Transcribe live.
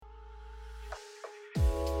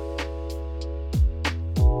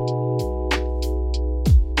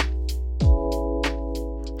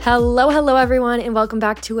Hello, everyone, and welcome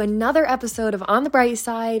back to another episode of On the Bright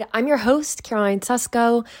Side. I'm your host, Cailin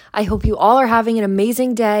Susko. I hope you all are having an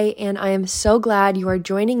amazing day, and I am so glad you are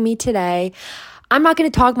joining me today. I'm not going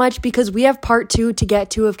to talk much because we have part 2 to get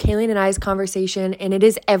to of Cailin and I's conversation, and it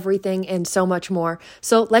is everything and so much more.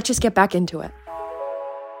 So let's just get back into it.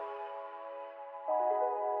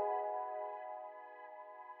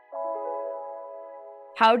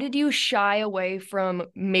 How did you shy away from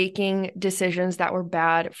making decisions that were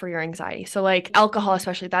bad for your anxiety? So like alcohol,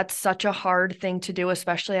 especially, that's such a hard thing to do,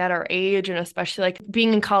 especially at our age, and especially like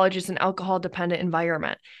being in college is an alcohol dependent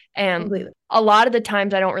environment. And Completely. a lot of the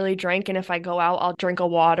times I don't really drink. And if I go out, I'll drink a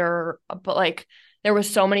water. But like there was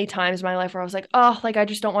so many times in my life where I was like, oh, like I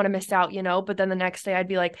just don't want to miss out, But then the next day I'd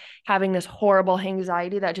be like having this horrible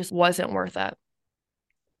anxiety that just wasn't worth it.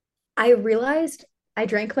 I realized I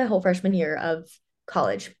drank my whole freshman year of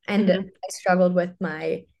college and I Mm-hmm. struggled with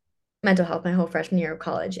my mental health my whole freshman year of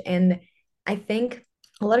college. And I think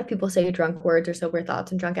a lot of people say drunk words are sober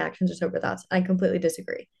thoughts and drunk actions are sober thoughts. I completely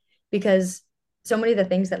disagree because so many of the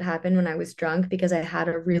things that happened when I was drunk because I had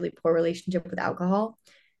a really poor relationship with alcohol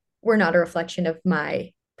were not a reflection of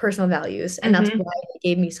my personal values. And that's Mm-hmm. why it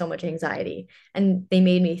gave me so much anxiety. And they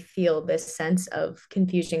made me feel this sense of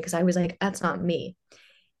confusion because I was like, that's not me.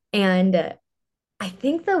 And I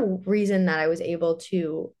think the reason that I was able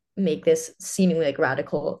to make this seemingly like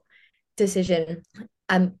radical decision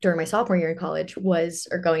during my sophomore year in college was,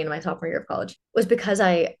 or going into my sophomore year of college, was because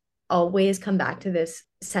I always come back to this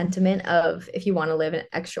sentiment of if you want to live an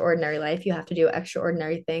extraordinary life, you have to do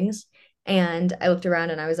extraordinary things. And I looked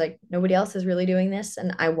around and I was like, nobody else is really doing this.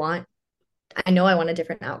 And I know I want a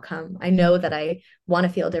different outcome. I know that I want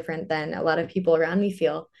to feel different than a lot of people around me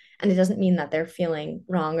feel. And it doesn't mean that they're feeling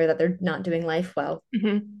wrong or that they're not doing life well.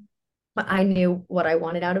 Mm-hmm. But I knew what I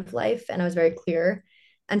wanted out of life and I was very clear.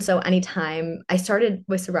 And so anytime I started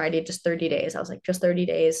with sobriety, just 30 days, I was like, just 30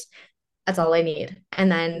 days, that's all I need.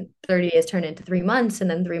 And then 30 days turned into 3 months, and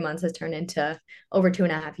then 3 months has turned into over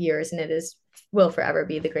 2.5 years. And it is will forever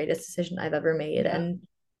be the greatest decision I've ever made. Yeah. And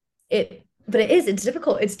it's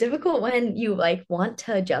difficult. It's difficult when you like want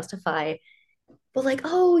to justify, but like,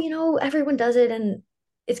 oh, everyone does it and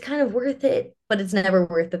it's kind of worth it, but it's never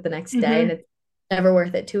worth it the next day. And Mm-hmm. it's never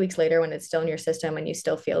worth it 2 weeks later when it's still in your system and you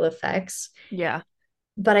still feel the effects. Yeah.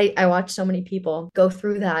 But I watched so many people go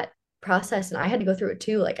through that process and I had to go through it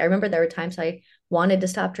too. Like I remember there were times I wanted to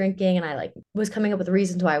stop drinking and I like was coming up with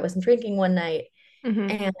reasons why I wasn't drinking one night. Mm-hmm.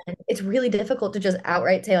 And it's really difficult to just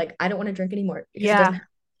outright say like I don't want to drink anymore because it Yeah. doesn't.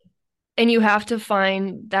 And you have to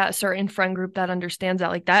find that certain friend group that understands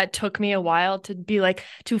that. Like that took me a while to be like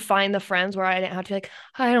to find the friends where I didn't have to be like,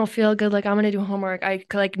 I don't feel good. Like I'm gonna do homework. I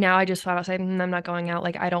like now I just thought I was like, I'm not going out.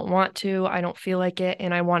 Like I don't want to. I don't feel like it,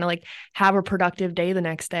 and I want to like have a productive day the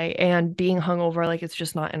next day. And being hungover, like it's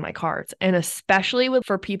just not in my cards. And especially with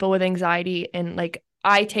for people with anxiety and like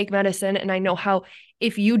I take medicine, and I know how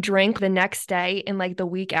if you drink the next day and like the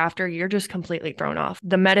week after, you're just completely thrown off.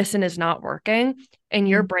 The medicine is not working and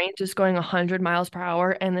your brain's just going 100 miles per hour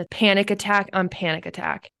and the panic attack on panic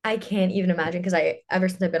attack. I can't even imagine because I ever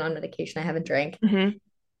since I've been on medication, I haven't drank. Mm-hmm.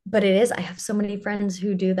 But it is, I have so many friends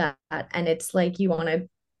who do that. And it's like you want to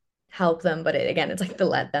help them, but again, it's like the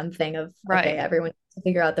let them thing of okay, Right. everyone has to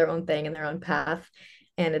figure out their own thing and their own path.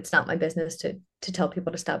 And it's not my business to tell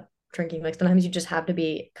people to stop drinking. Like sometimes you just have to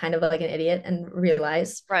be kind of like an idiot and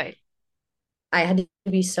realize Right. I had to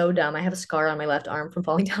be so dumb. I have a scar on my left arm from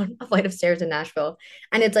falling down a flight of stairs in Nashville.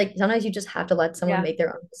 And it's like sometimes you just have to let someone Yeah. make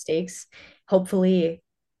their own mistakes. Hopefully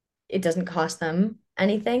it doesn't cost them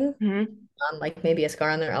anything. Mm-hmm. Like maybe a scar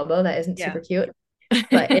on their elbow that isn't Yeah. super cute.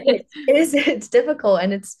 But it's difficult.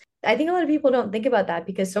 And I think a lot of people don't think about that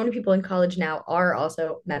because so many people in college now are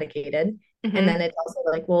also medicated. And then Mm-hmm. it's also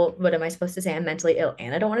like, well, what am I supposed to say? I'm mentally ill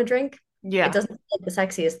and I don't want to drink. It Yeah. doesn't feel like the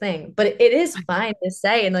sexiest thing, but it is fine to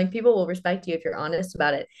say. And like people will respect you if you're honest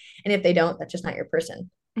about it. And if they don't, that's just not your person.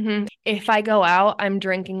 Mm-hmm. If I go out, I'm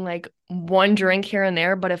drinking like one drink here and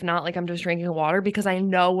there, but if not, like I'm just drinking water because I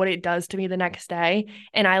know what it does to me the next day.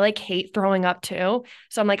 And I like hate throwing up too.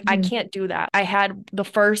 So I'm like, I Mhm. can't do that. I had the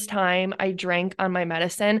first time I drank on my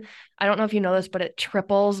medicine. I don't know if you know this, but it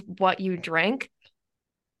triples what you drink.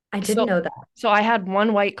 I So, didn't know that. so I had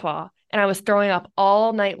one White Claw and I was throwing up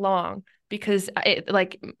all night long because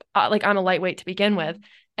like I'm a lightweight to begin with.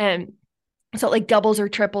 And so it like doubles or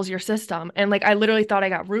triples your system. And like I literally thought I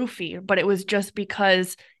got roofied, but it was just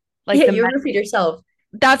because like Yeah, the you roofied yourself.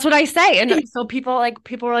 that's what I say. And so people were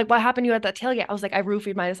like, what happened to you at that tailgate? I was like, I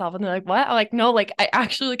roofied myself. And they're like, what? I'm like, no, like I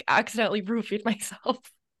actually like accidentally roofied myself.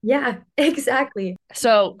 Yeah, exactly.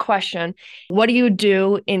 So question, what do you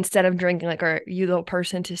do instead of drinking? Like, are you the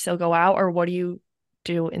person to still go out or what do you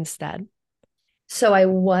do instead? So I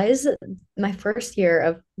was my first year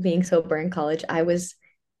of being sober in college, I was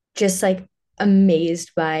just like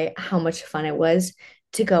amazed by how much fun it was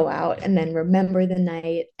to go out and then remember the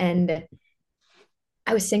night. And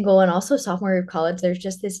I was single and also sophomore year of college. There's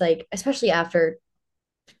just this like, especially after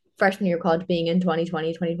freshman year of college being in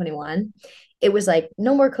 2020, 2021, it was like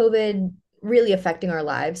no more COVID really affecting our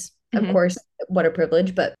lives. Of Hmm. course, what a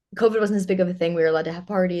privilege, but COVID wasn't as big of a thing. We were allowed to have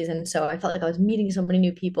parties. And so I felt like I was meeting so many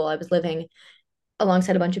new people. I was living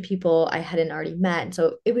alongside a bunch of people I hadn't already met.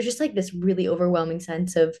 So it was just like this really overwhelming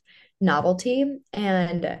sense of novelty.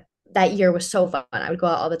 And that year was so fun. I would go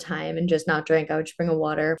out all the time and just not drink. I would just bring a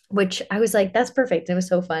water, which I was like, that's perfect. It was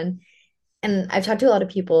so fun. And I've talked to a lot of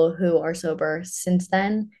people who are sober since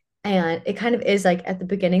then. And it kind of is like at the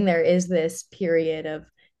beginning, there is this period of,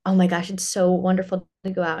 oh my gosh, it's so wonderful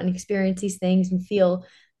to go out and experience these things and feel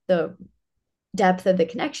the depth of the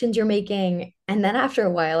connections you're making. And then after a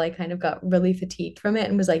while, I kind of got really fatigued from it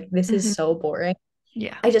and was like, this is Hmm. so boring.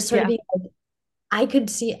 Yeah. I just started Yeah. being like,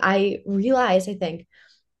 I realized, I think,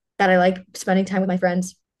 that I like spending time with my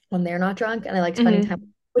friends when they're not drunk. And I like spending time, Hmm.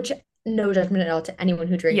 which no judgment at all to anyone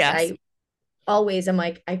who drinks. Yes. I always am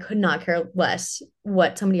like, I could not care less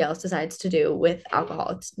what somebody else decides to do with alcohol.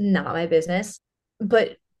 It's not my business.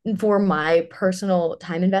 But for my personal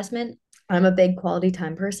time investment, I'm a big quality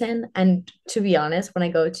time person. And to be honest, when I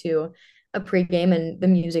go to a pregame and the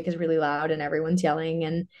music is really loud and everyone's yelling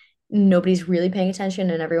and nobody's really paying attention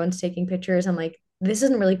and everyone's taking pictures, I'm like, this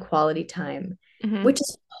isn't really quality time, Hmm. which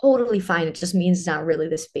is totally fine. It just means it's not really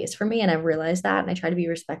the space for me. And I've realized that. And I try to be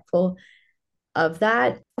respectful of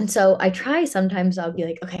that. And so I try sometimes I'll be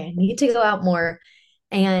like, okay, I need to go out more.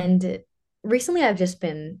 And recently I've just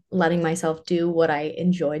been letting myself do what I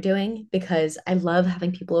enjoy doing because I love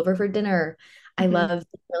having people over for dinner. I Hmm. love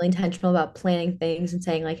being really intentional about planning things and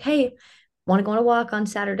saying like, hey, want to go on a walk on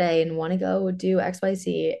Saturday and want to go do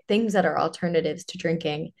XYZ, things that are alternatives to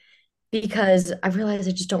drinking because I've realized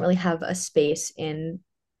I just don't really have a space in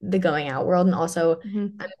the going out world. And also Hmm.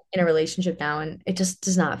 I'm in a relationship now and it just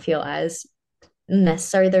does not feel as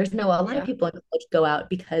necessary. There's no, a lot of Yeah. people in college go out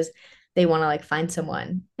because they want to like find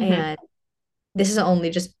someone. Hmm. And this has only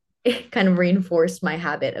just kind of reinforced my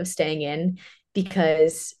habit of staying in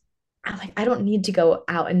because I'm like, I don't need to go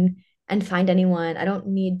out and find anyone. I don't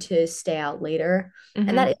need to stay out later.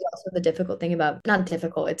 And that Hmm. is also the difficult thing about, not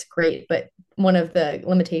difficult, it's great, but one of the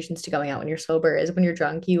limitations to going out when you're sober is when you're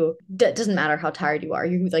drunk, doesn't matter how tired you are.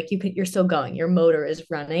 You're still going. Your motor is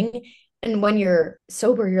running. And when you're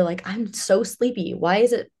sober, you're like, I'm so sleepy. Why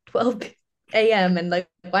is it 12 a.m. and like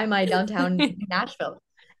why am I downtown Nashville?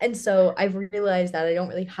 And so I've realized that I don't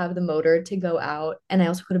really have the motor to go out. And I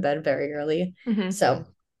also go to bed very early. Hmm. So,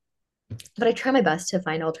 but I try my best to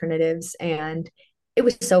find alternatives. And it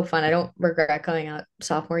was so fun. I don't regret going out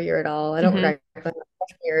sophomore year at all. I don't Hmm. regret going out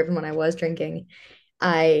freshman year, even when I was drinking.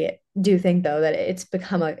 I do think, though, that it's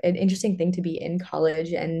become an interesting thing to be in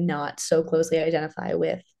college and not so closely identify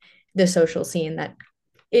with the social scene that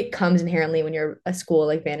it comes inherently when you're a school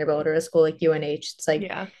like Vanderbilt or a school like UNH. It's like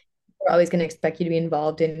Yeah. we're always going to expect you to be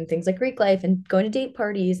involved in things like Greek life and going to date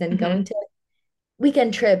parties and Hmm. going to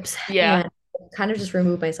weekend trips Yeah. and kind of just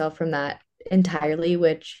remove myself from that entirely,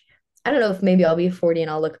 which I don't know if maybe I'll be 40 and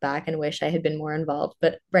I'll look back and wish I had been more involved,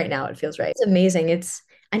 but right now it feels right. It's amazing.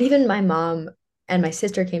 And even my mom and my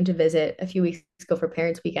sister came to visit a few weeks ago for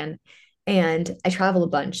Parents Weekend. And I travel a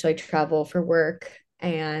bunch. So I travel for work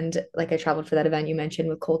and like I traveled for that event you mentioned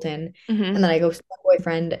with Colton. Hmm. And then I go, my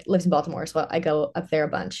boyfriend lives in Baltimore. So I go up there a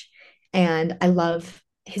bunch. And I love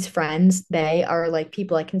his friends. They are like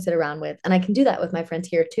people I can sit around with. And I can do that with my friends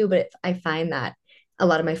here too. But I find that a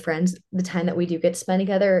lot of my friends, the time that we do get to spend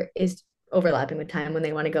together is overlapping with time when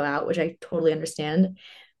they want to go out, which I totally understand.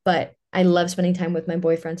 But I love spending time with my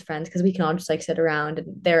boyfriend's friends because we can all just like sit around and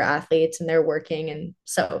they're athletes and they're working. And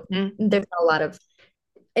so Hmm. there's a lot of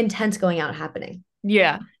intense going out happening.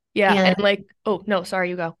 Yeah. Yeah. And And like, oh, no, sorry,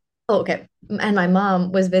 you go. oh, okay. And my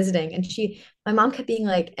mom was visiting and my mom kept being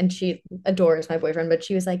like, and she adores my boyfriend, but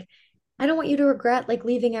she was like, I don't want you to regret like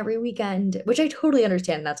leaving every weekend, which I totally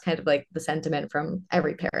understand. That's kind of like the sentiment from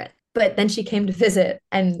every parent. But then she came to visit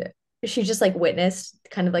and she just like witnessed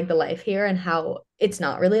kind of like the life here and how it's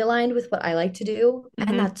not really aligned with what I like to do.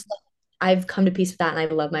 And Hmm. I've come to peace with that and I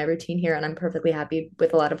love my routine here and I'm perfectly happy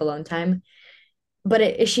with a lot of alone time. But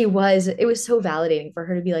it was so validating for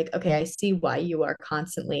her to be like, okay, I see why you are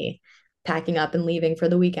constantly packing up and leaving for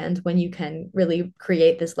the weekend when you can really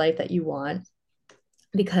create this life that you want.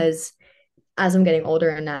 Because as I'm getting older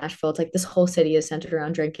in Nashville, it's like this whole city is centered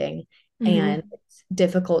around drinking. And Hmm. it's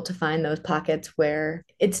difficult to find those pockets where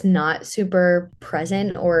it's not super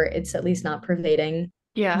present or it's at least not pervading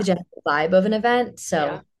the Yeah. general vibe of an event. Yeah.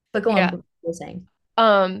 So, but go on, Yeah. what you were saying.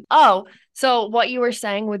 Oh, so what you were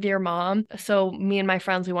saying with your mom, so me and my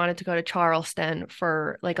friends, we wanted to go to Charleston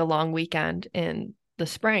for like a long weekend in the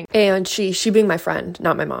spring. And she being my friend,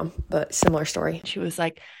 not my mom, but similar story. She was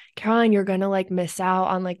like, Caroline, you're gonna like miss out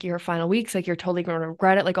on like your final weeks. Like you're totally gonna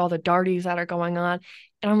regret it, like all the darties that are going on.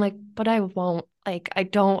 And I'm like, but I won't. Like I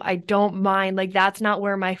don't mind. Like that's not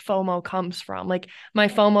where my FOMO comes from. Like my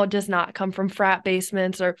FOMO does not come from frat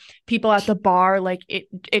basements or people at the bar. Like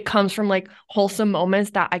it comes from like wholesome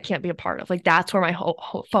moments that I can't be a part of. Like that's where my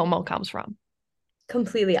whole FOMO comes from.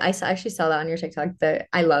 Completely. Actually saw that on your TikTok that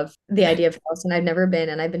I love the idea of Charleston. I've never been,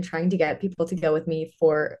 and I've been trying to get people to go with me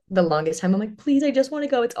for the longest time. I'm like, please, I just want to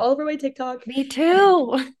go. It's all over my TikTok. Me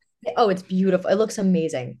too. Oh, it's beautiful. It looks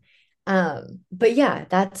amazing. But yeah,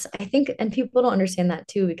 that's I think, and people don't understand that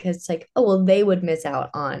too because it's like, oh well, they would miss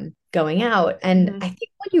out on going out. And Hmm. I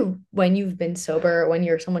think when you've been sober, when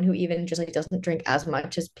you're someone who even just like doesn't drink as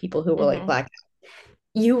much as people who were like Hmm. black,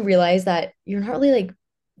 you realize that you're not really like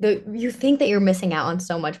you think that you're missing out on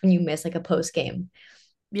so much when you miss like a post game.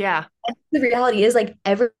 Yeah. The reality is like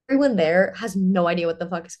everyone there has no idea what the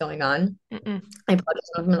fuck is going on. Mm-mm. I apologize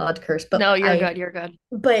if I'm allowed to curse, No, you're good. You're good.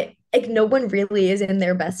 but like no one really is in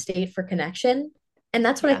their best state for connection. And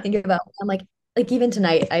that's what I Yeah. think about. I'm like even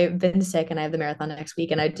tonight, I've been sick and I have the marathon next week,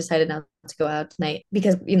 and I decided not to go out tonight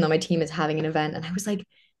because even though my team is having an event, and I was like,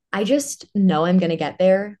 I just know I'm gonna get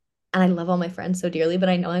there. And I love all my friends so dearly, but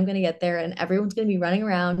I know I'm gonna get there and everyone's gonna be running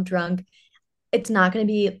around drunk. It's not gonna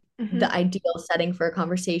be the Hmm. ideal setting for a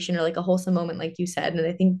conversation or like a wholesome moment, like you said. And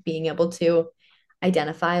I think being able to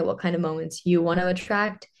identify what kind of moments you want to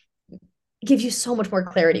attract gives you so much more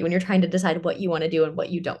clarity when you're trying to decide what you want to do and what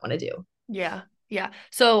you don't want to do. Yeah. Yeah.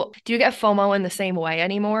 So do you get FOMO in the same way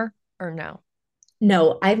anymore or no?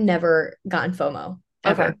 No, I've never gotten FOMO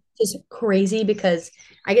Okay. ever. Just crazy because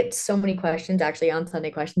I get so many questions actually on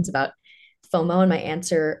Sunday questions about FOMO, and my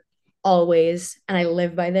answer always, and I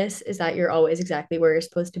live by this, is that you're always exactly where you're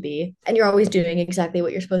supposed to be and you're always doing exactly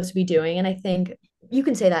what you're supposed to be doing. And I think you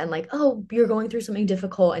can say that and like, oh, you're going through something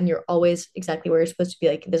difficult and you're always exactly where you're supposed to be.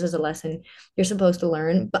 Like, this is a lesson you're supposed to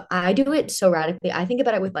learn. But I do it so radically. I think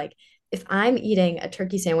about it with like, if I'm eating a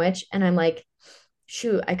turkey sandwich and I'm like,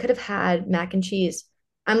 shoot, I could have had mac and cheese.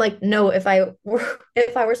 I'm like, no, if I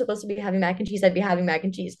were supposed to be having mac and cheese, I'd be having mac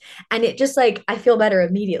and cheese. And it just like I feel better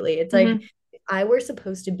immediately. It's like Hmm. if I were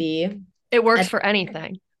supposed to be It works at for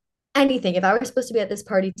anything. anything, if I were supposed to be at this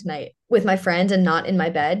party tonight with my friends and not in my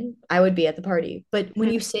bed, I would be at the party. But when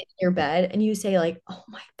you Hmm. sit in your bed and you say like, "Oh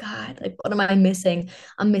my God, like what am I missing?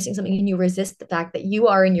 I'm missing something," and you resist the fact that you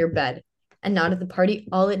are in your bed and not at the party,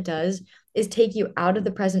 all it does is take you out of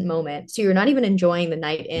the present moment. So you're not even enjoying the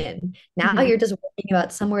night in. Now Hmm. you're just worrying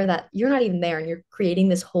about somewhere that you're not even there and you're creating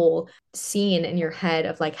this whole scene in your head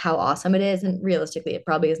of like how awesome it is. And realistically, it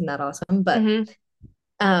probably isn't that awesome, but Hmm.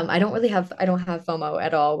 I don't have FOMO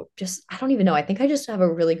at all. Just I don't even know. I think I just have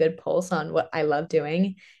a really good pulse on what I love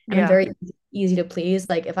doing. And I'm Yeah. very easy to please.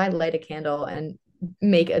 Like if I light a candle and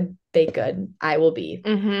make a baked good, I will be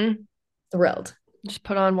Hmm. thrilled. Just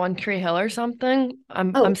put on One Tree Hill or something.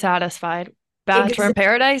 I'm Oh, satisfied. Bachelor in exactly.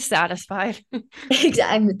 Paradise, satisfied.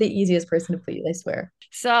 I'm the easiest person to please, I swear.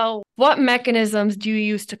 So, what mechanisms do you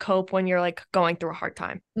use to cope when you're like going through a hard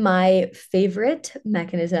time? My favorite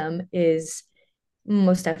mechanism is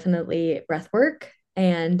most definitely breath work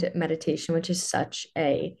and meditation, which is such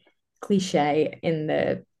a cliche in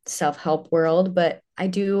the self-help world, but I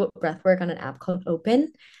do breath work on an app called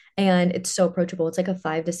Open, and it's so approachable. It's like a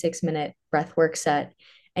 5 to 6 minute breath work set,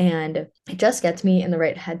 and it just gets me in the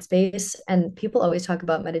right headspace. And people always talk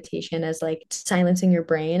about meditation as like silencing your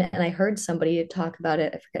brain, and I heard somebody talk about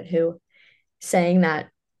it, I forget who, saying that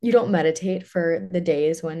you don't meditate for the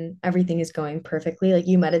days when everything is going perfectly. Like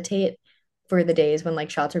you meditate for the days when like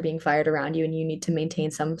shots are being fired around you and you need to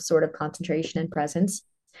maintain some sort of concentration and presence.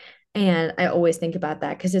 And I always think about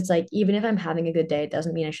that because it's like, even if I'm having a good day, it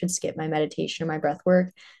doesn't mean I should skip my meditation or my breath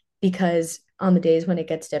work because on the days when it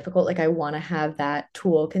gets difficult, like I want to have that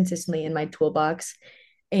tool consistently in my toolbox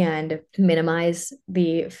and minimize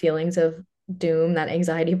the feelings of doom that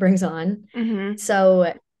anxiety brings on. Hmm.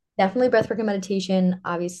 So definitely breathwork and meditation.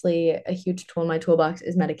 Obviously, a huge tool in my toolbox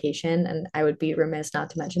is medication, and I would be remiss not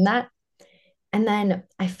to mention that. And then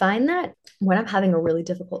I find that when I'm having a really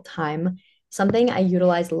difficult time, something I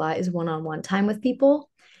utilize a lot is one-on-one time with people.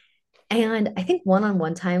 And I think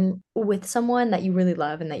one-on-one time with someone that you really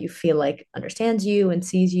love and that you feel like understands you and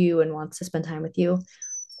sees you and wants to spend time with you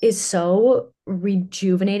is so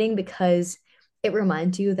rejuvenating because it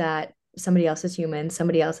reminds you that somebody else is human,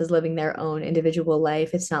 somebody else is living their own individual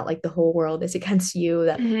life. It's not like the whole world is against you,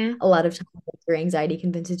 that Hmm. a lot of times your anxiety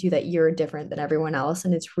convinces you that you're different than everyone else.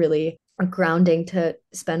 And it's really grounding to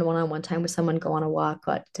spend one-on-one time with someone, go on a walk,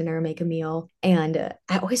 go out to dinner, make a meal. And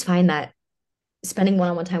I always find that spending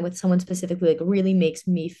one-on-one time with someone specifically like really makes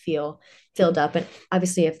me feel filled up. And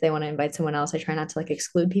obviously if they want to invite someone else, I try not to like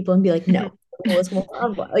exclude people and be like, no, let's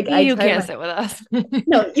one-on-one. Like I You try can't my sit with us.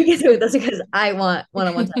 no, you can do it. That's because I want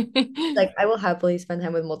one-on-one time. Like I will happily spend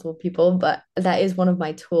time with multiple people, but that is one of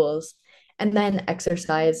my tools. And then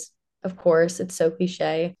exercise, of course, it's so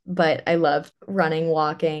cliche, but I love running,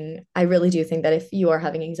 walking. I really do think that if you are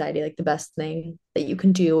having anxiety, like the best thing that you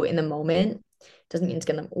can do in the moment, doesn't mean it's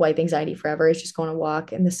gonna wipe anxiety forever, is just going to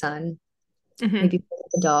walk in the sun, maybe Hmm. play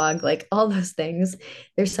with the dog, like all those things.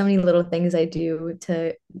 There's so many little things I do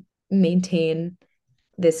to maintain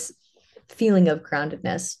this feeling of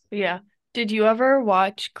groundedness. Yeah. Did you ever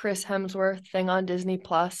watch Chris Hemsworth thing on Disney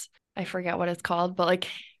Plus? I forget what it's called, but like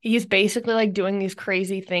he's basically like doing these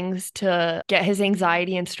crazy things to get his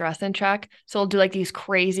anxiety and stress in check. So he'll do like these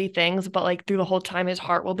crazy things, but like through the whole time his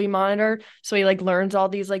heart will be monitored. So he like learns all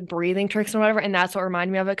these like breathing tricks and whatever. And that's what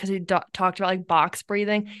reminded me of it because he talked about like box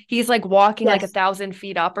breathing. He's like walking like a Yes. thousand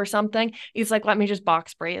feet up or something. He's like, let me just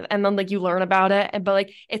box breathe. And then like you learn about it. And but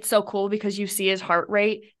like it's so cool because you see his heart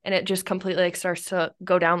rate and it just completely like starts to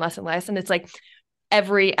go down less and less. And it's like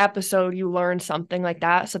every episode you learn something like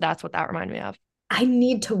that. So that's what that reminded me of. I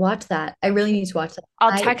need to watch that. I really need to watch that.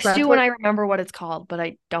 I'll I text you when breathwork, I remember what it's called, but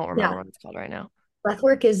I don't remember yeah, what it's called right now.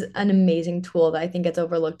 breathwork is an amazing tool that I think gets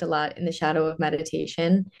overlooked a lot in the shadow of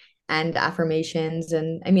meditation and affirmations.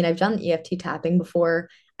 And I mean, I've done EFT tapping before.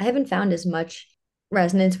 I haven't found as much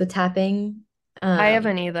resonance with tapping. I Um,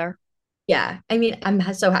 haven't either. yeah, I mean, I'm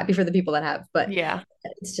so happy for the people that have, but Yeah.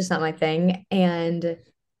 it's just not my thing. And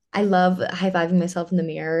I love high-fiving myself in the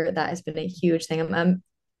mirror. That has been a huge thing. I'm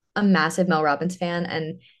a massive Mel Robbins fan,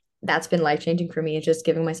 and that's been life-changing for me. Just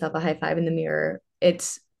giving myself a high five in the mirror.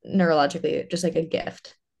 It's neurologically just like a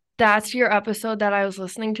gift. That's your episode that I was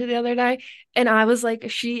listening to the other day. And I was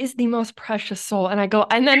like, she is the most precious soul. And I go,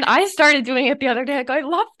 and then I started doing it the other day. I go, I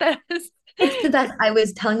love this. It's the best. I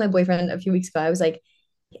was telling my boyfriend a few weeks ago, I was like,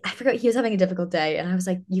 I forgot he was having a difficult day. And I was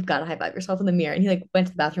like, you've got to high five yourself in the mirror. And he like went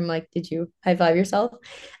to the bathroom, like, did you high five yourself?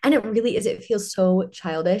 And it really is, it feels so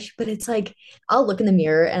childish, but it's like, I'll look in the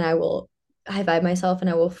mirror and I will high five myself and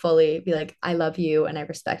I will fully be like, I love you and I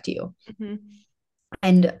respect you. Mhm.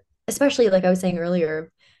 And especially like I was saying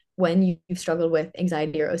earlier, when you've struggled with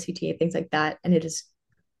anxiety or OCD, things like that, and it is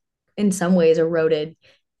in some ways eroded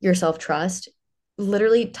your self-trust,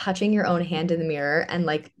 literally touching your own hand in the mirror and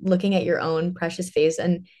like looking at your own precious face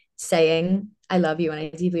and saying, I love you and I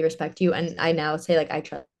deeply respect you. And I now say like I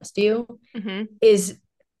trust you Mhm. is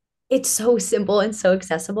it's so simple and so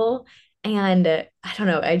accessible. And I don't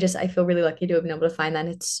know, I feel really lucky to have been able to find that.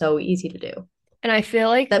 And it's so easy to do. And I feel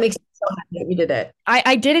like That makes me so happy that you did it.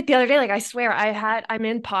 I did it the other day. Like I swear I'm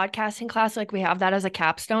in podcasting class. Like we have that as a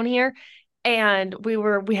capstone here. And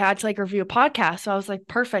we had to like review a podcast. So I was like,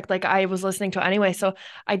 perfect. Like I was listening to it anyway. So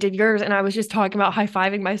I did yours and I was just talking about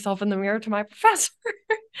high-fiving myself in the mirror to my professor.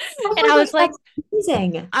 Oh And my gosh, that's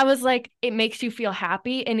amazing. I was like, it makes you feel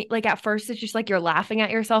happy. And like at first, it's just like you're laughing at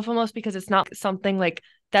yourself almost because it's not something like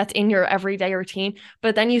that's in your everyday routine.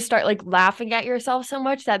 But then you start like laughing at yourself so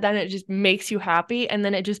much that then it just makes you happy. And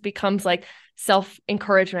then it just becomes like self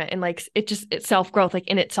encouragement and like it's self growth, like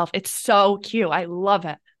in itself. It's so cute. I love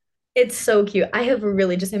it. It's so cute. I have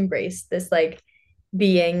really just embraced this like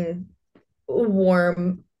being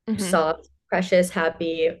warm, Hmm. soft, precious,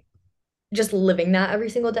 happy, just living that every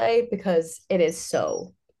single day because it is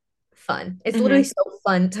so fun. It's literally Hmm. so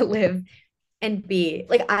fun to live and be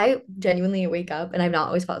like, I genuinely wake up and I've not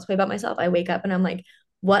always felt this way about myself. I wake up and I'm like,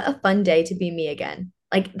 what a fun day to be me again.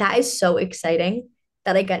 Like, that is so exciting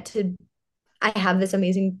that I have this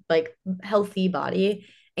amazing, like, healthy body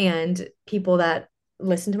and people that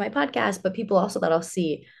listen to my podcast, but people also that I'll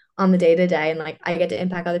see on the day to day. And like, I get to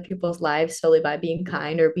impact other people's lives solely by being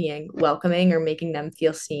kind or being welcoming or making them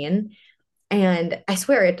feel seen. And I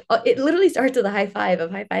swear it literally starts with a high five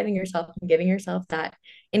of high fiving yourself and giving yourself that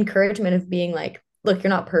encouragement of being like, look, you're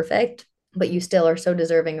not perfect, but you still are so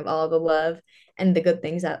deserving of all the love and the good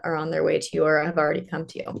things that are on their way to you or have already come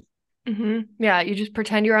to you. Hmm. Yeah, you just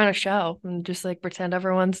pretend you're on a show and just like pretend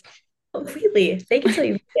everyone's Completely. Fake it till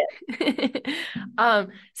you make it.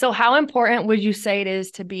 so how important would you say it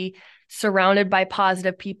is to be surrounded by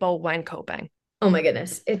positive people when coping? Oh my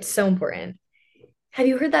goodness. It's so important. Have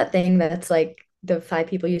you heard that thing that's like the five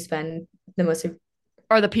people you spend the most of,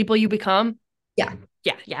 Or the people you become? yeah.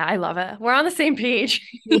 Yeah, yeah, I love it. We're on the same page.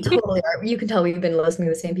 We totally are. You can tell we've been listening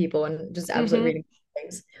to the same people and just absolutely Hmm. reading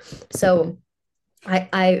things. So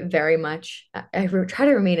I very much try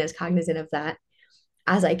to remain as cognizant of that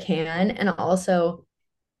as I can. And also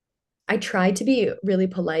I try to be really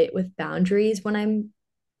polite with boundaries when I'm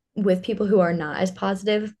with people who are not as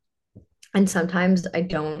positive. And sometimes I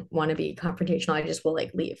don't want to be confrontational. I just will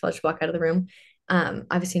like leave. I'll just walk out of the room.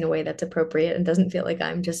 Obviously in a way that's appropriate and doesn't feel like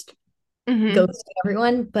I'm just Hmm. ghosting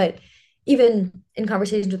everyone. But even in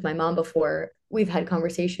conversations with my mom before, we've had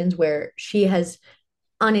conversations where she has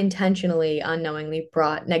unintentionally, unknowingly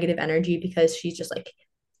brought negative energy because she's just like,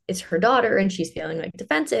 it's her daughter and she's feeling like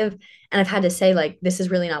defensive. And I've had to say, like, this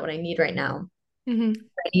is really not what I need right now. Hmm.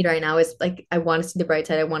 What I need right now is like, I want to see the bright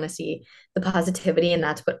side. I want to see the positivity. And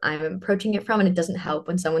that's what I'm approaching it from. And it doesn't help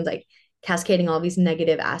when someone's like cascading all these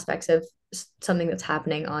negative aspects of something that's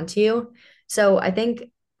happening onto you. So I think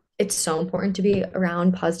it's so important to be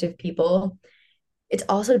around positive people. It's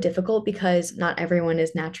also difficult because not everyone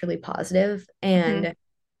is naturally positive. Hmm. And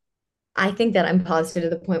I think that I'm positive to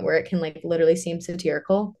the point where it can like literally seem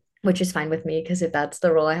satirical, which is fine with me because if that's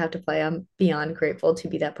the role I have to play, I'm beyond grateful to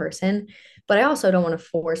be that person. But I also don't want to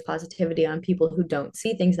force positivity on people who don't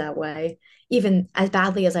see things that way, even as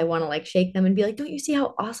badly as I want to like shake them and be like, don't you see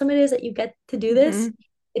how awesome it is that you get to do this? Hmm.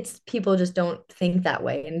 It's people just don't think that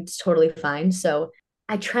way and it's totally fine. So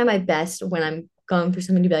I try my best when I'm going through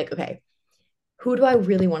something to be like, okay, who do I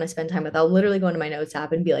really want to spend time with? I'll literally go into my notes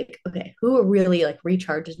app and be like, okay, who really like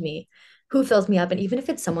recharges me? Who fills me up? And even if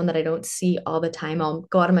it's someone that I don't see all the time, I'll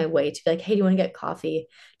go out of my way to be like, hey, do you want to get coffee?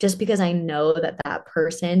 Just because I know that that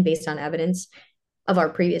person, based on evidence of our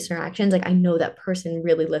previous interactions, like I know that person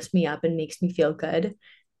really lifts me up and makes me feel good.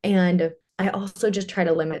 And I also just try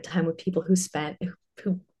to limit time with people who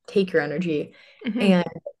take your energy. Hmm. And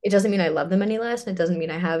it doesn't mean I love them any less, and it doesn't mean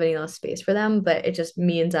I have any less space for them, but it just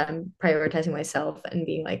means I'm prioritizing myself and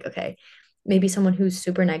being like, okay, maybe someone who's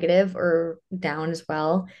super negative or down as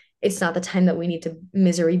well, it's not the time that we need to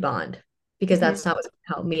misery bond because Hmm. that's not what's going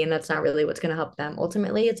to help me and that's not really what's going to help them.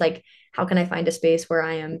 Ultimately, it's like, how can I find a space where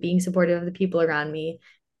I am being supportive of the people around me,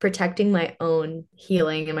 protecting my own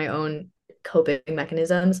healing and my own coping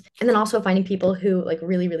mechanisms, and then also finding people who like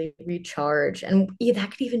really, really recharge. And yeah, that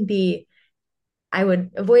could even be, I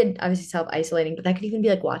would avoid obviously self-isolating, but that could even be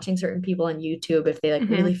like watching certain people on YouTube if they like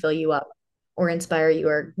really Hmm. fill you up or inspire you,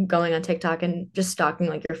 or going on TikTok and just stalking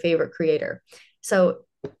like your favorite creator. So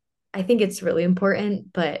I think it's really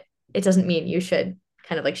important, but it doesn't mean you should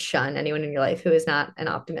kind of like shun anyone in your life who is not an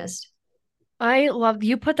optimist. I love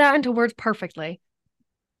you put that into words perfectly.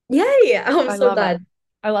 Yay! I'm I so love it. glad.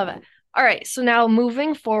 I love it. All right. So now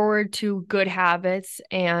moving forward to good habits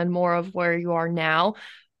and more of where you are now,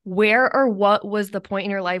 where or what was the point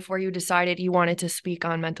in your life where you decided you wanted to speak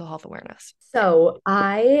on mental health awareness? So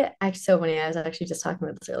I actually, so funny. I was actually just talking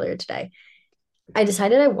about this earlier today. I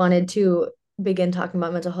decided I wanted to begin talking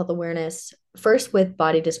about mental health awareness first with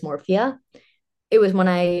body dysmorphia. It was when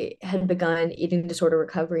I had begun eating disorder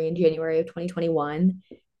recovery in January of 2021.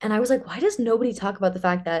 And I was like, why does nobody talk about the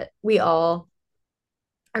fact that we all,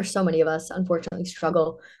 or so many of us, unfortunately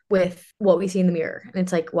struggle with what we see in the mirror? And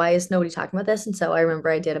it's like, why is nobody talking about this? And so I remember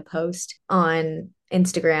I did a post on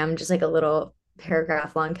Instagram, just like a little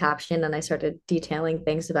paragraph long caption, and I started detailing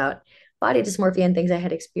things about body dysmorphia and things I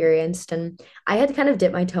had experienced. And I had kind of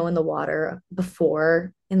dipped my toe in the water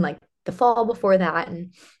before, in like the fall before that.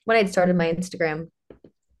 And when I'd started my Instagram,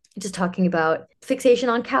 just talking about fixation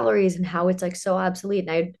on calories and how it's like so obsolete.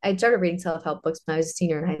 And I started reading self-help books when I was a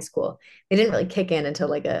senior in high school. They didn't really kick in until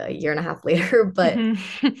like a year and a half later, but Hmm.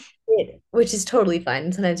 which is totally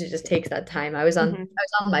fine. Sometimes it just takes that time. Hmm. I was on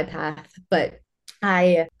my path, but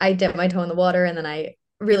I dipped my toe in the water and then I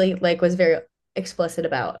really like was very explicit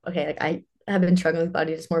about, okay, like I have been struggling with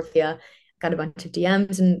body dysmorphia. Got a bunch of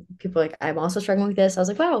DMs and people like, I'm also struggling with this. I was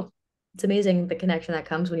like, wow, it's amazing the connection that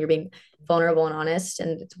comes when you're being vulnerable and honest,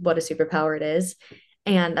 and it's what a superpower it is.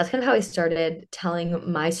 And that's kind of how I started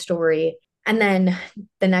telling my story. And then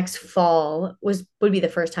the next fall would be the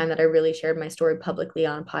first time that I really shared my story publicly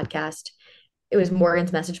on a podcast. It was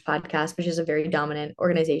Morgan's Message Podcast, which is a very dominant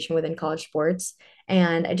organization within college sports.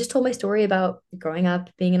 And I just told my story about growing up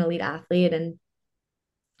being an elite athlete and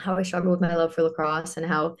how I struggled with my love for lacrosse and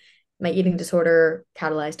how my eating disorder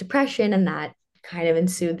catalyzed depression. And that kind of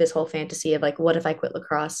ensued this whole fantasy of like, what if I quit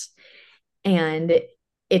lacrosse? And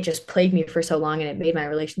it just plagued me for so long and it made my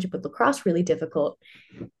relationship with lacrosse really difficult.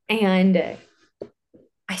 And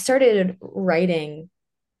I started writing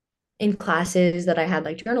in classes that I had,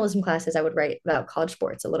 like journalism classes. I would write about college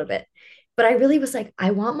sports a little bit. But I really was like, I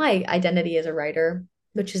want my identity as a writer,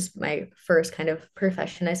 which is my first kind of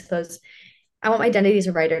profession, I suppose. I want my identity as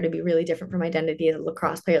a writer to be really different from my identity as a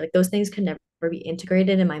lacrosse player. Like those things could never be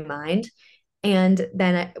integrated in my mind. And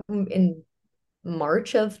then in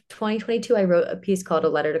March of 2022, I wrote a piece called A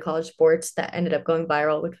Letter to College Sports that ended up going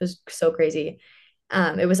viral, which was so crazy.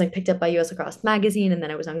 It was like picked up by US Lacrosse Magazine, and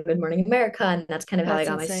then it was on Good Morning America. And that's kind of how I That's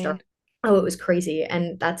got my start. insane. Oh, it was crazy.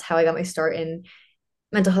 And that's how I got my start in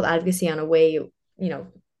mental health advocacy on a way,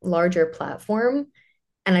 larger platform.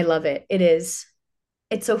 And I love it.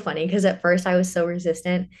 It's so funny because at first I was so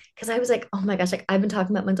resistant because I was like, oh my gosh, like I've been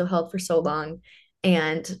talking about mental health for so long.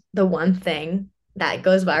 And the one thing that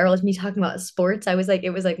goes viral is me talking about sports. I was like, it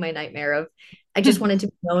was like my nightmare of I just wanted to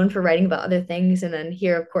be known for writing about other things. And then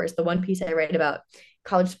here, of course, the one piece I write about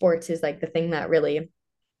college sports is like the thing that really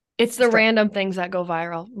It's the struck. random things that go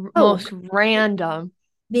viral. Oh, Most random.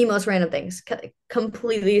 the most random things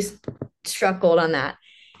completely struck gold on that.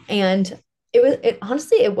 And it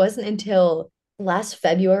honestly, it wasn't until last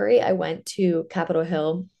February I went to Capitol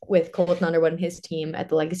Hill with Colton Underwood and his team at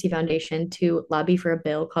the Legacy Foundation to lobby for a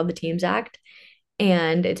bill called the Teams Act.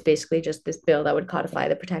 And it's basically just this bill that would codify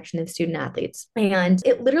the protection of student athletes. And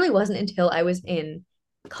it literally wasn't until I was in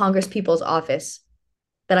Congress people's office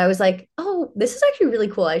that I was like, oh, this is actually really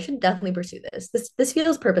cool. I should definitely pursue this. This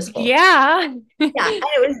feels purposeful. Yeah. Yeah,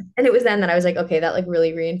 and it was then that I was like, okay, that like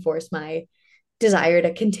really reinforced my desire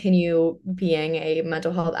to continue being a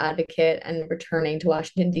mental health advocate and returning to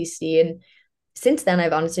Washington, D.C. And since then,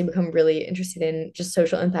 I've honestly become really interested in just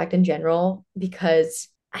social impact in general because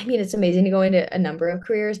I mean, it's amazing to go into a number of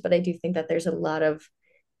careers, but I do think that there's a lot of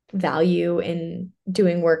value in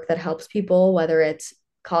doing work that helps people, whether it's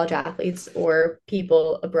college athletes or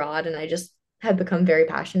people abroad. And I just have become very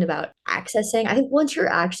passionate about accessing. I think once you're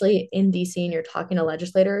actually in DC and you're talking to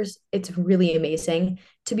legislators, it's really amazing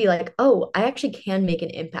to be like, oh, I actually can make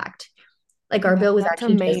an impact. Like our bill was That's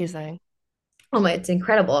actually just amazing. Oh my, it's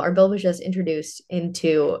incredible. Our bill was just introduced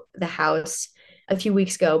into the House a few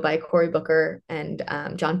weeks ago by Cory Booker and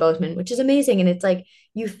John Bozeman, which is amazing. And it's like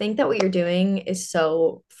you think that what you're doing is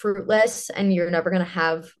so fruitless and you're never going to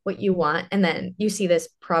have what you want. And then you see this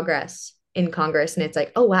progress in Congress and it's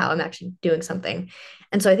like, oh, wow, I'm actually doing something.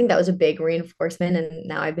 And so I think that was a big reinforcement. And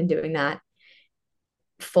now I've been doing that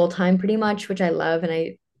full time pretty much, which I love. And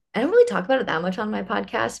I don't really talk about it that much on my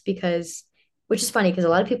podcast because which is funny because a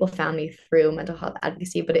lot of people found me through mental health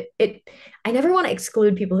advocacy, but it I never want to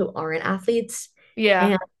exclude people who aren't athletes. Yeah.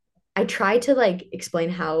 And I try to like explain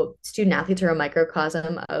how student athletes are a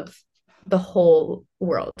microcosm of the whole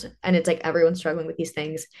world. And it's like everyone's struggling with these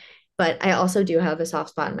things. But I also do have a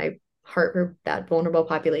soft spot in my heart for that vulnerable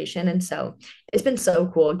population. And so it's been so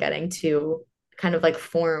cool getting to kind of like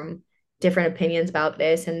form different opinions about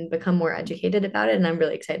this and become more educated about it. And I'm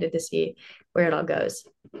really excited to see where it all goes.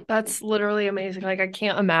 That's literally amazing. Like I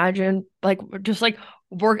can't imagine like just like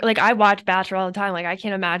work like I watch Bachelor all the time. Like I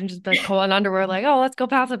can't imagine just like pulling underwear like, oh, let's go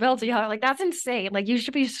pass a bill together. Like that's insane. Like you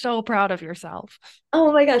should be so proud of yourself.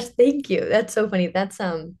 Oh my gosh, thank you. That's so funny. That's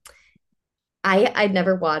I'd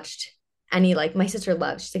never watched any like my sister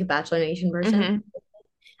loves, she's like a Bachelor Nation person. Hmm.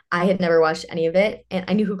 I had never watched any of it, and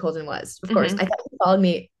I knew who Colton was. Of course, Hmm. I thought he followed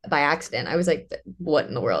me by accident. I was like, "What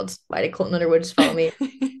in the world? Why did Colton Underwood just follow me?"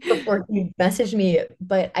 Before he messaged me.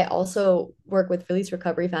 But I also work with Release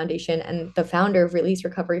Recovery Foundation, and the founder of Release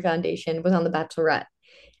Recovery Foundation was on The Bachelorette.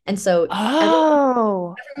 And so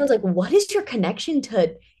Oh. everyone's like, "What is your connection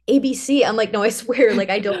to ABC?" I'm like, "No, I swear, like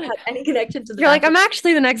I don't have any connection to The You're like, Bachelor." I'm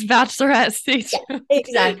actually the next Bachelorette. Stay Yeah, tuned.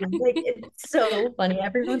 exactly. Like it's so funny.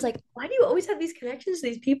 Everyone's like, "Why do you always have these connections to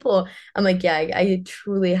these people?" I'm like, "Yeah, I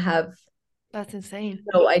truly have That's insane.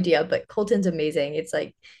 no idea." But Colton's amazing. It's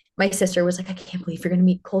like my sister was like, "I can't believe you're gonna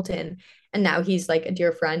meet Colton," and now he's like a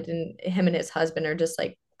dear friend, and him and his husband are just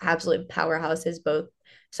like absolute powerhouses, both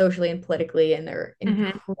socially and politically, and they're Hmm.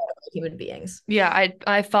 incredible human beings. Yeah,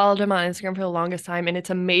 I followed him on Instagram for the longest time, and it's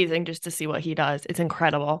amazing just to see what he does. It's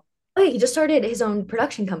incredible. Oh, yeah, he just started his own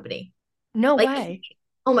production company. No Like, way.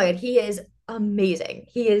 oh my God, he is amazing.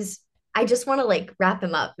 He is. I just want to like wrap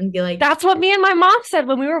him up and be like, That's what me and my mom said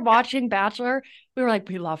when we were watching Bachelor. We were like,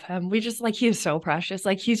 we love him. We just like he is so precious.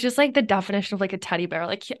 Like he's just like the definition of like a teddy bear.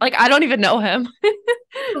 Like like I don't even know him,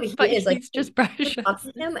 who he but is. Like he's just you talk precious.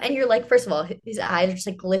 to him and you're like, first of all, his eyes are just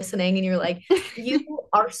like glistening, and you're like, you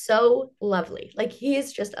are so lovely. Like he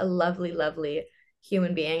is just a lovely, lovely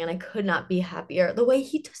human being, and I could not be happier. The way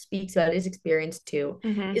he speaks about his experience too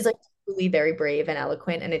Hmm. is like truly very brave and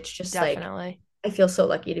eloquent, and it's just like Definitely. I feel so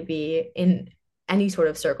lucky to be in any sort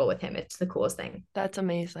of circle with him. It's the coolest thing. That's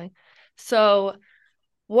amazing. So,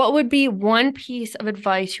 what would be one piece of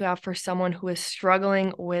advice you have for someone who is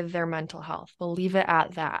struggling with their mental health? We'll leave it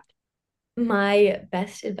at that. My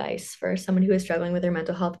best advice for someone who is struggling with their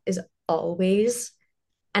mental health is always,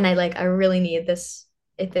 and I really need this.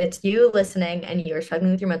 If it's you listening and you're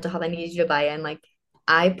struggling with your mental health, I need you to buy in. Like,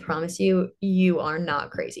 I promise you, you are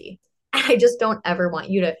not crazy. I just don't ever want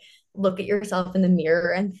you to look at yourself in the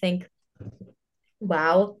mirror and think,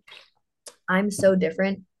 wow, I'm so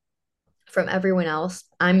different from everyone else.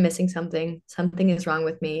 I'm missing something. Something is wrong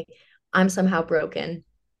with me. I'm somehow broken.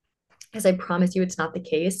 Because I promise you, it's not the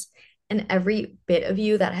case. And every bit of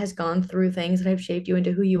you that has gone through things that have shaped you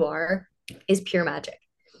into who you are is pure magic.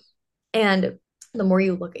 And the more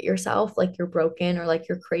you look at yourself like you're broken or like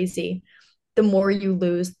you're crazy, the more you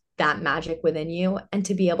lose that magic within you. And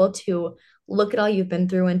to be able to look at all you've been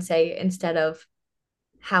through and say, instead of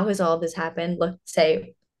how has all this happened,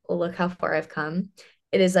 say, well, look how far I've come.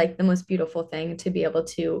 It is like the most beautiful thing to be able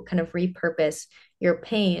to kind of repurpose your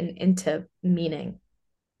pain into meaning.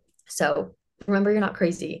 So remember, you're not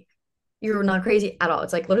crazy. You're not crazy at all.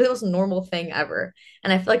 It's like literally the most normal thing ever.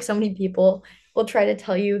 And I feel like so many people will try to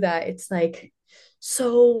tell you that it's like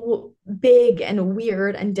so big and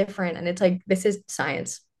weird and different. And it's like, this is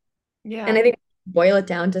science. And Yeah. I think boil it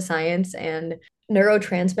down to science and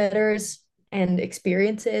neurotransmitters and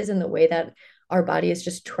experiences and the way that our body is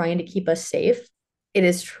just trying to keep us safe. It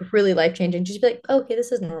is really life changing. Just be like, okay,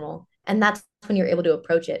 this is normal. And that's when you're able to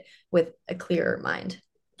approach it with a clearer mind.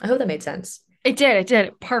 I hope that made sense. It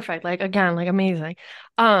did. Perfect. Like again, like amazing.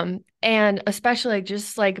 And especially like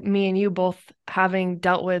just like me and you both having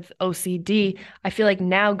dealt with OCD, I feel like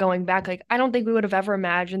now going back, like I don't think we would have ever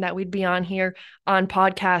imagined that we'd be on here on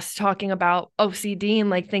podcasts talking about OCD and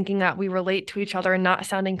like thinking that we relate to each other and not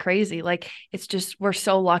sounding crazy. Like it's just we're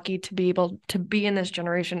so lucky to be able to be in this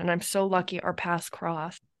generation, and I'm so lucky our paths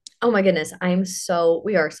crossed. Oh my goodness,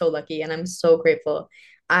 we are so lucky and I'm so grateful.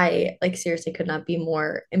 I like seriously could not be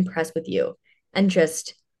more impressed with you and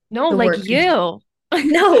just No, the like work. you.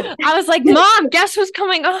 No. I was like, Mom, guess who's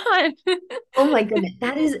coming on? Oh my goodness,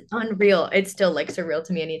 that is unreal. It's still like surreal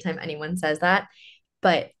to me anytime anyone says that.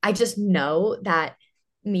 But I just know that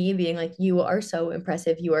me being like, you are so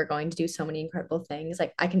impressive. You are going to do so many incredible things.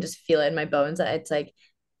 Like I can just feel it in my bones that it's like,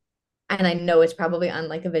 and I know it's probably on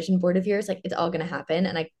like a vision board of yours, like it's all gonna happen.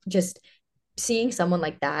 And I just seeing someone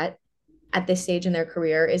like that at this stage in their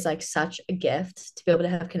career is like such a gift to be able to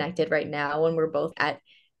have connected right now when we're both at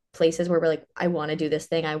places where we're like, I want to do this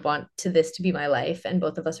thing. I want to this to be my life. And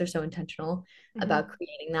both of us are so intentional Hmm. about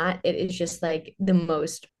creating that. It is just like the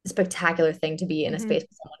most spectacular thing to be in a Hmm. space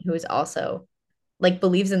with someone who is also like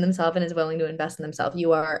believes in themselves and is willing to invest in themselves.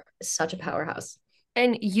 You are such a powerhouse.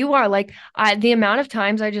 And you are like, the amount of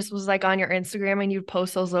times I just was like on your Instagram and you'd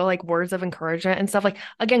post those little like words of encouragement and stuff. Like,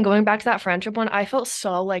 again, going back to that friendship one, I felt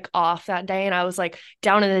so like off that day and I was like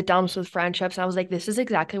down in the dumps with friendships. And I was like, this is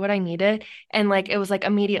exactly what I needed. And like, it was like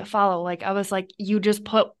immediate follow. Like, I was like, you just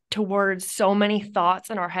put to words so many thoughts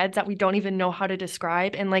in our heads that we don't even know how to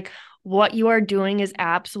describe. And like, what you are doing is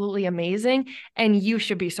absolutely amazing. And you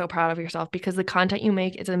should be so proud of yourself because the content you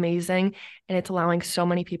make is amazing and it's allowing so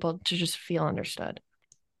many people to just feel understood.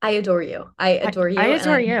 I adore you. I adore I you. And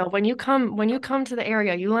adore you. When you come to the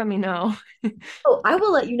area, you let me know. I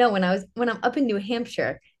will let you know when I'm up in New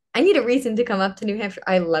Hampshire. I need a reason to come up to New Hampshire.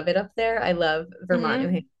 I love it up there. I love Vermont, New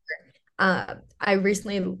Hmm. Hampshire. I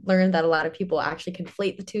recently learned that a lot of people actually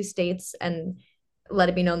conflate the two states and let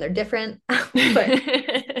it be known they're different. But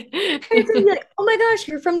it's gonna be like, oh my gosh,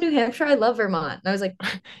 you're from New Hampshire. I love Vermont. And I was like,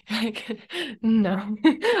 Like, no.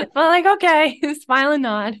 But like, okay, smile and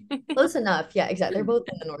nod. close enough. Yeah, exactly. They're both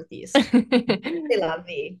in the Northeast. They love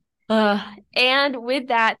me. And with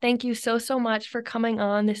that, thank you so, so much for coming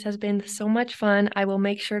on. This has been so much fun. I will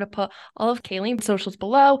make sure to put all of Cailин's socials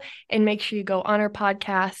below and make sure you go on her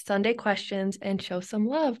podcast, Sunday Questions, and show some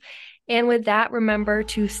love. And with that, remember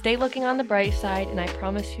to stay looking on the bright side, and I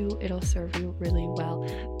promise you it'll serve you really well.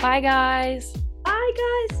 Bye, guys. Bye,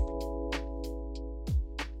 guys.